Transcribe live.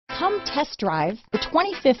Come test drive the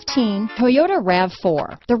 2015 Toyota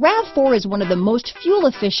RAV4. The RAV4 is one of the most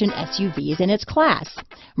fuel-efficient SUVs in its class.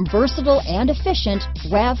 Versatile and efficient,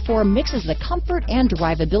 RAV4 mixes the comfort and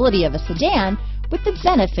drivability of a sedan with the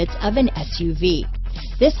benefits of an SUV.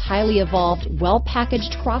 This highly evolved,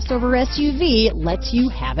 well-packaged crossover SUV lets you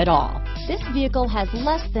have it all. This vehicle has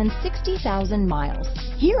less than 60,000 miles.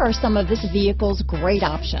 Here are some of this vehicle's great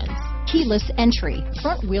options: keyless entry,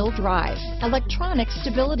 front-wheel drive, electronic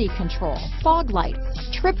stability control, fog lights,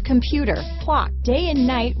 trip computer, clock, day and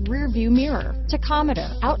night rear view mirror,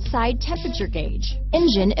 tachometer, outside temperature gauge,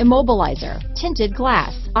 engine immobilizer, tinted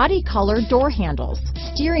glass, body color door handles,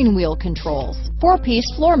 steering wheel controls, 4-piece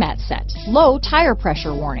floor mat set, low tire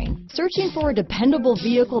pressure warning. Searching for a dependable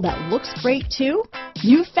vehicle that looks great too?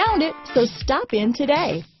 You found it, so stop in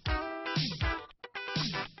today.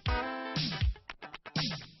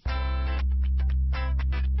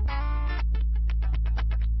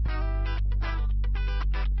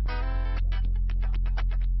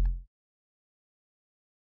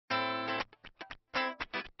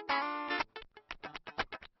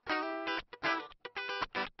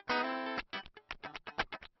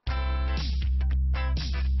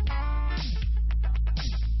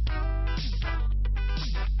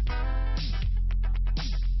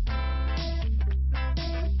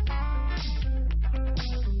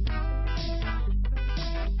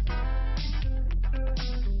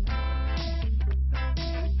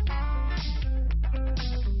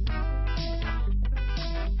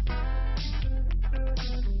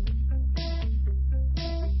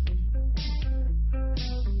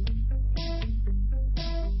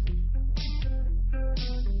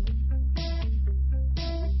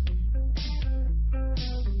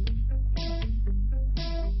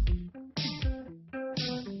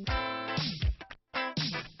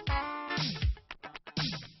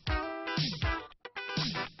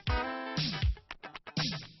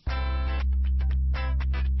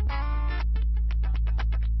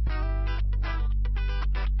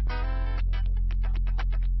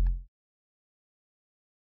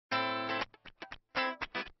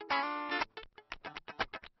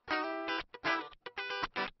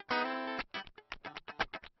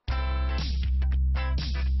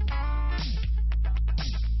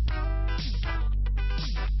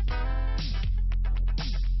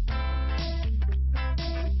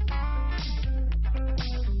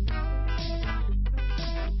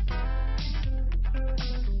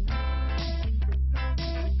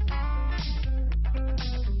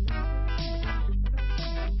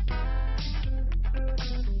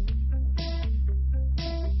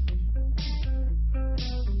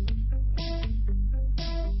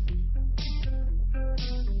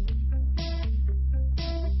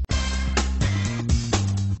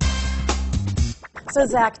 So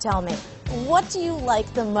Zach, tell me, what do you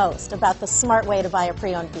like the most about the smart way to buy a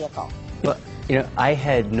pre-owned vehicle? Well, I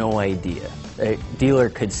had no idea a dealer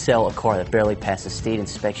could sell a car that barely passed a state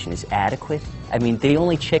inspection is adequate. I mean, they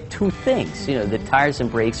only check two things. The tires and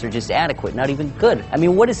brakes are just adequate, not even good. I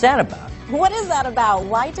mean, what is that about? What is that about?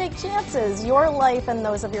 Why take chances? Your life and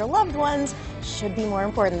those of your loved ones should be more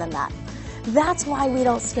important than that. That's why we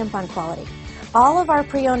don't skimp on quality. All of our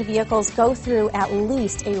pre-owned vehicles go through at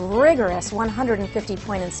least a rigorous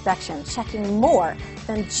 150-point inspection, checking more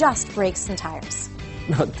than just brakes and tires.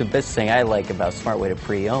 The best thing I like about Smart Way to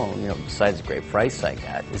Pre-Own, besides the great price I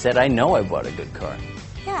got, is that I know I bought a good car.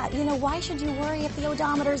 Yeah, why should you worry if the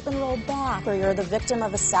odometer's been rolled back, or you're the victim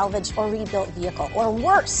of a salvaged or rebuilt vehicle, or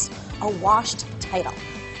worse, a washed title?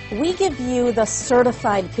 We give you the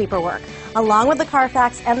certified paperwork, along with the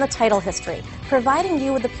Carfax and the title history, providing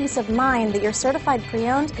you with the peace of mind that your certified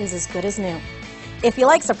pre-owned is as good as new. If you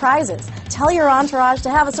like surprises, tell your entourage to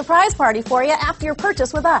have a surprise party for you after your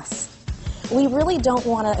purchase with us. We really don't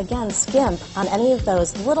want to, again, skimp on any of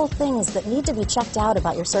those little things that need to be checked out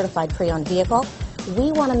about your certified pre-owned vehicle.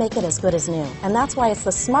 We want to make it as good as new, and that's why it's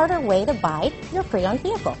the smarter way to buy your pre-owned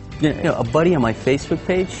vehicle. A buddy on my Facebook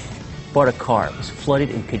page bought a car. It was flooded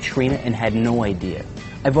in Katrina and had no idea.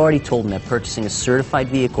 I've already told him that purchasing a certified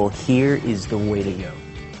vehicle here is the way to go.